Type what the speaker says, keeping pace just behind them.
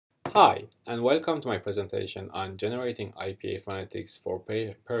Hi, and welcome to my presentation on generating IPA phonetics for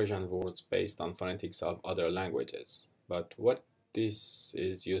Persian words based on phonetics of other languages. But what this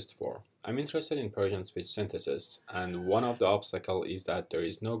is used for? I'm interested in Persian speech synthesis, and one of the obstacles is that there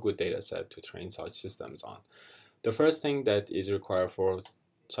is no good dataset to train such systems on. The first thing that is required for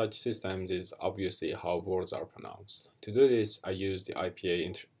such systems is obviously how words are pronounced. To do this, I use the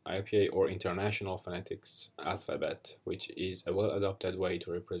IPA or International Phonetics Alphabet, which is a well-adopted way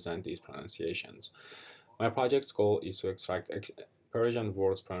to represent these pronunciations. My project's goal is to extract Persian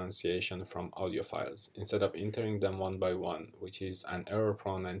words pronunciation from audio files, instead of entering them one by one, which is an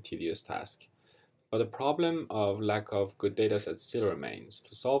error-prone and tedious task. But the problem of lack of good datasets still remains.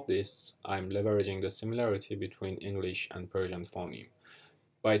 To solve this, I'm leveraging the similarity between English and Persian phoneme.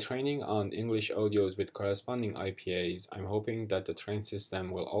 By training on English audios with corresponding IPAs, I'm hoping that the trained system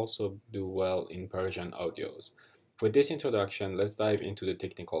will also do well in Persian audios. With this introduction, let's dive into the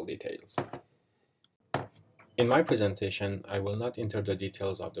technical details. In my presentation, I will not enter the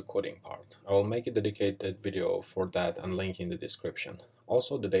details of the coding part. I will make a dedicated video for that and link in the description.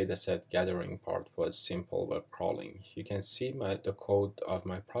 Also, the dataset gathering part was simple web crawling. You can see the code of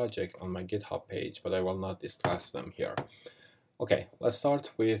my project on my GitHub page, but I will not discuss them here. Okay, let's start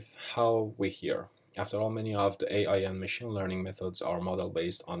with how we hear. After all, many of the AI and machine learning methods are model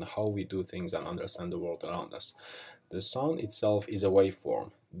based on how we do things and understand the world around us. The sound itself is a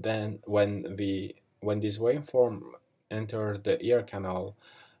waveform. Then when this waveform enters the ear canal,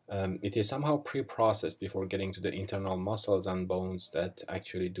 it is somehow pre-processed before getting to the internal muscles and bones that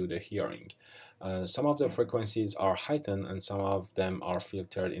actually do the hearing. Some of the frequencies are heightened and some of them are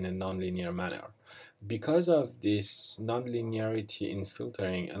filtered in a nonlinear manner. Because of this nonlinearity in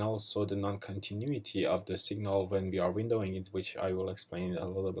filtering and also the non-continuity of the signal when we are windowing it, which I will explain a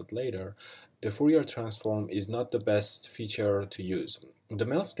little bit later, the Fourier transform is not the best feature to use. The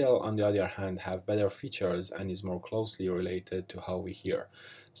Mel scale, on the other hand, have better features and is more closely related to how we hear.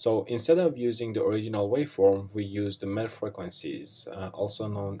 So instead of using the original waveform, we use the Mel frequencies, also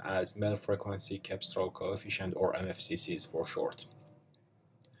known as Mel frequency capstone coefficient, or MFCCs for short.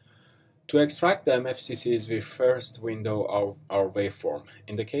 To extract the MFCCs, we first window our waveform.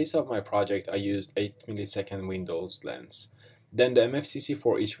 In the case of my project, I used 8 millisecond windows lengths. Then the MFCC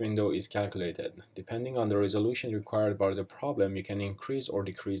for each window is calculated. Depending on the resolution required by the problem, you can increase or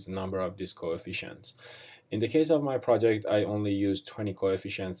decrease the number of these coefficients. In the case of my project, I only used 20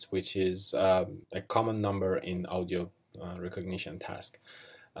 coefficients, which is a common number in audio recognition task.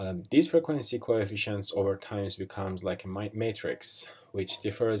 These frequency coefficients over time becomes like a matrix, which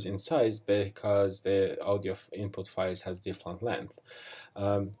differs in size because the audio input files has different length.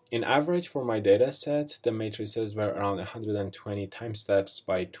 In average for my data set, the matrices were around 120 time steps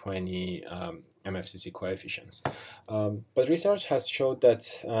by 20 MFCC coefficients. But research has showed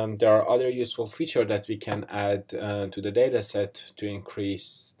that there are other useful features that we can add to the data set to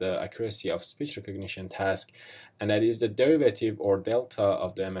increase the accuracy of speech recognition task, and that is the derivative or delta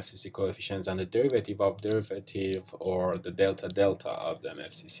of the MFCC coefficients and the derivative of derivative or the delta of the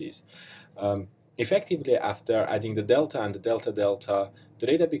MFCCs. Effectively, after adding the delta and the delta, the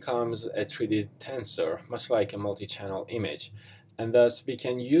data becomes a 3D tensor, much like a multi-channel image. And thus, we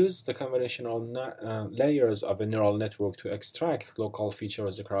can use the convolutional layers of a neural network to extract local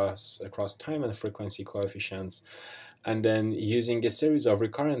features across time and frequency coefficients, and then using a series of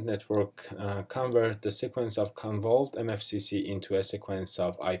recurrent network, convert the sequence of convolved MFCC into a sequence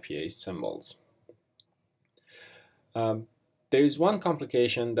of IPA symbols. There is one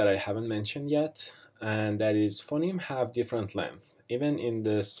complication that I haven't mentioned yet, and that is phoneme have different length. Even in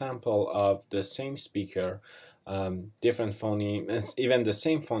the sample of the same speaker, different phoneme, even the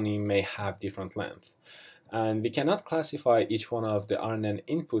same phoneme may have different length. And we cannot classify each one of the RNN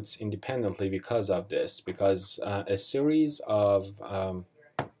inputs independently because of this, because a series of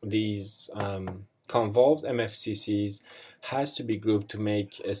these convolved MFCCs has to be grouped to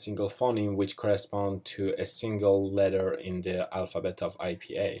make a single phoneme which correspond to a single letter in the alphabet of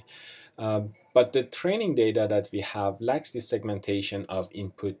IPA. But the training data that we have lacks this segmentation of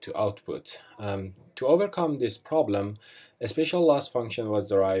input to output. To overcome this problem, a special loss function was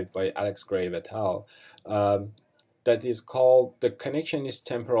derived by Alex Gray et al. That is called the connectionist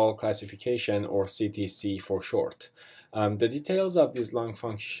temporal classification, or CTC for short. The details of this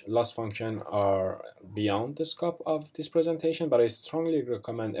loss function are beyond the scope of this presentation, but I strongly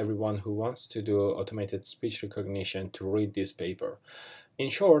recommend everyone who wants to do automated speech recognition to read this paper. In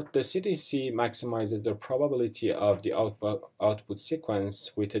short, the CTC maximizes the probability of the output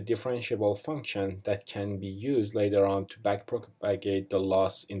sequence with a differentiable function that can be used later on to backpropagate the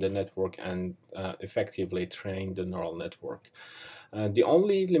loss in the network and effectively train the neural network. The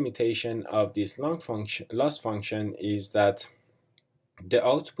only limitation of this loss function is that the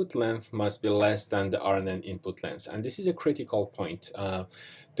output length must be less than the RNN input length, and this is a critical point.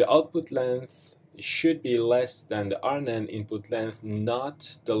 The output length should be less than the RNN input length,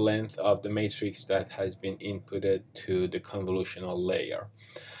 not the length of the matrix that has been inputted to the convolutional layer.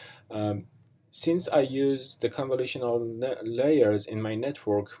 Since I use the convolutional layers in my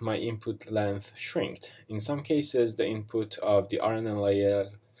network, my input length shrinked. In some cases, the input of the RNN layer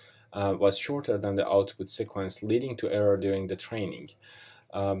was shorter than the output sequence, leading to error during the training.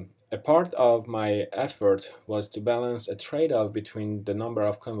 A part of my effort was to balance a trade-off between the number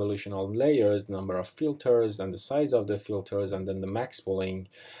of convolutional layers, the number of filters, and the size of the filters, and then the max pooling,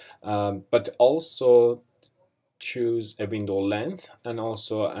 but also choose a window length and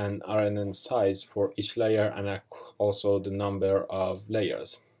also an RNN size for each layer, and also the number of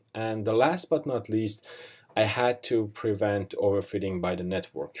layers. And the last but not least, I had to prevent overfitting by the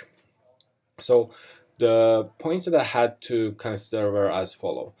network. So the points that I had to consider were as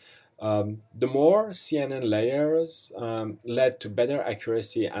follow. The more CNN layers led to better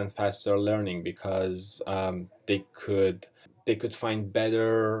accuracy and faster learning because they could find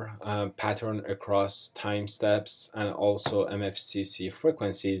better pattern across time steps and also MFCC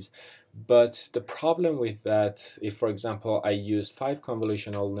frequencies. But the problem with that, if for example I use 5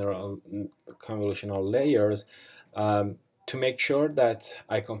 convolutional layers, to make sure that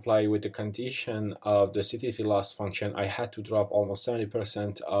I comply with the condition of the CTC loss function, I had to drop almost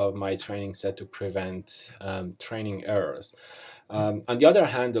 70% of my training set to prevent training errors. On the other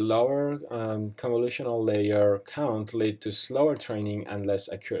hand, the lower convolutional layer count led to slower training and less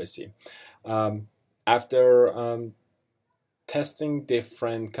accuracy. After testing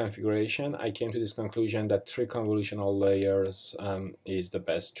different configuration, I came to this conclusion that 3 convolutional layers is the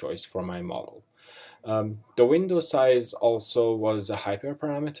best choice for my model. The window size also was a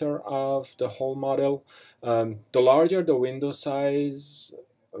hyperparameter of the whole model. The larger the window size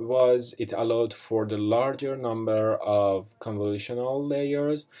was, it allowed for the larger number of convolutional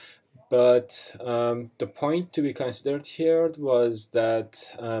layers, but the point to be considered here was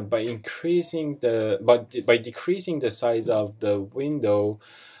that by decreasing the size of the window,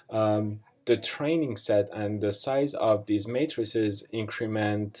 the training set and the size of these matrices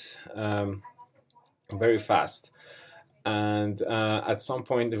increment very fast, and at some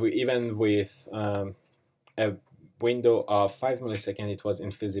point, even with a window of 5 milliseconds, it was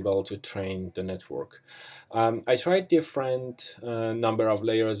infeasible to train the network. I tried different number of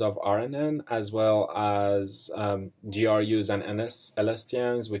layers of RNN as well as GRUs and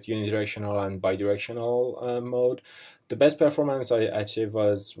LSTMs with unidirectional and bidirectional mode. The best performance I achieved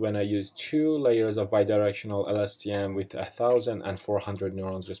was when I used 2 layers of bidirectional LSTM with 1,000 and 400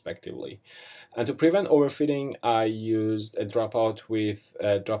 neurons respectively. And to prevent overfitting, I used a dropout with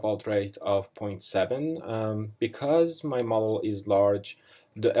a dropout rate of 0.7. Because my model is large,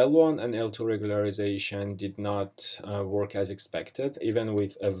 the L1 and L2 regularization did not work as expected, even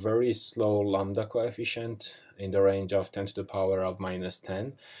with a very slow lambda coefficient in the range of 10 to the power of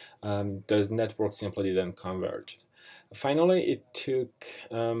 -10. The network simply didn't converge. Finally, it took,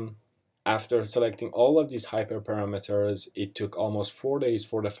 after selecting all of these hyperparameters, it took almost 4 days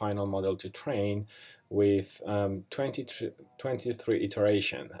for the final model to train with 23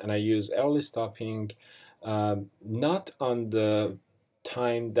 iteration. And I use early stopping not on the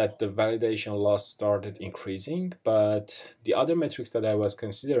time that the validation loss started increasing, but the other metrics that I was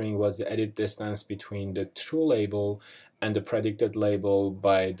considering was the edit distance between the true label and the predicted label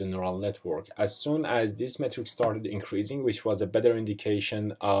by the neural network. As soon as this metric started increasing, which was a better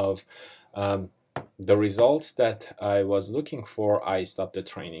indication of the result that I was looking for, I stopped the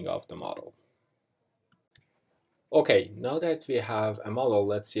training of the model. Okay, now that we have a model,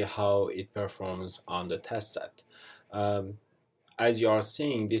 let's see how it performs on the test set. As you are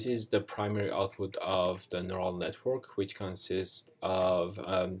seeing, this is the primary output of the neural network, which consists of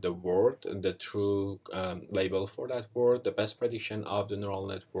the word, the true label for that word, the best prediction of the neural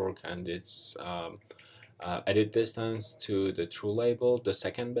network and its edit distance to the true label, the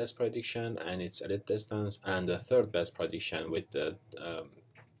second best prediction and its edit distance, and the third best prediction with the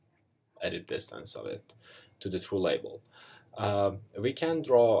edit distance of it to the true label. We can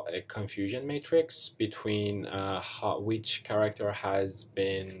draw a confusion matrix between which character has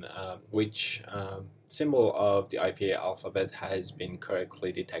been, which symbol of the IPA alphabet has been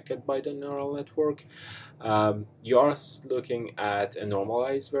correctly detected by the neural network. You are looking at a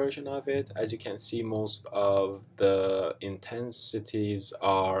normalized version of it. As you can see, most of the intensities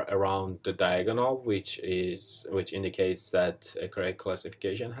are around the diagonal, which indicates that a correct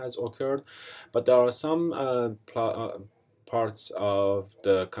classification has occurred. But there are some parts of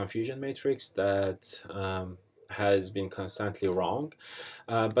the confusion matrix that has been constantly wrong.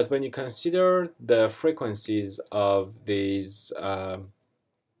 But when you consider the frequencies of these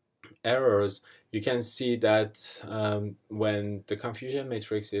errors, you can see that when the confusion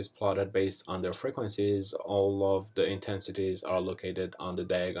matrix is plotted based on their frequencies, all of the intensities are located on the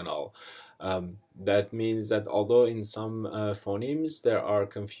diagonal. That means that although in some phonemes there are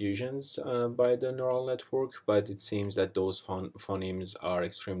confusions by the neural network, but it seems that those phonemes are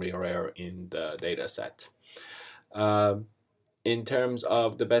extremely rare in the data set. In terms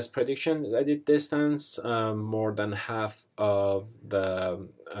of the best prediction edit distance, more than half of the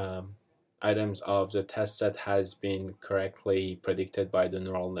items of the test set has been correctly predicted by the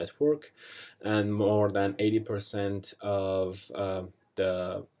neural network, and more than 80% of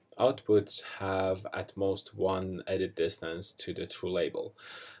the outputs have at most one edit distance to the true label.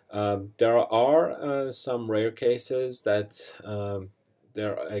 There are some rare cases that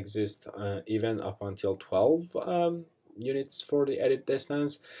there exist even up until 12 units for the edit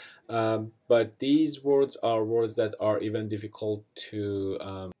distance, but these words are words that are even difficult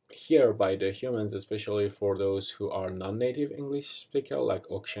to hear by the humans, especially for those who are non-native English speaker like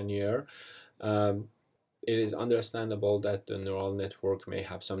auctioneer. It is understandable that the neural network may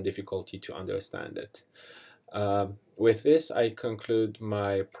have some difficulty to understand it. With this, I conclude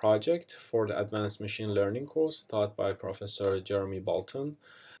my project for the Advanced Machine Learning course taught by Professor Jeremy Bolton.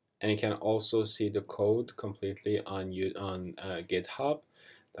 And you can also see the code completely on GitHub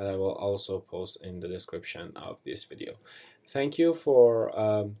that I will also post in the description of this video. Thank you for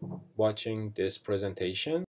watching this presentation.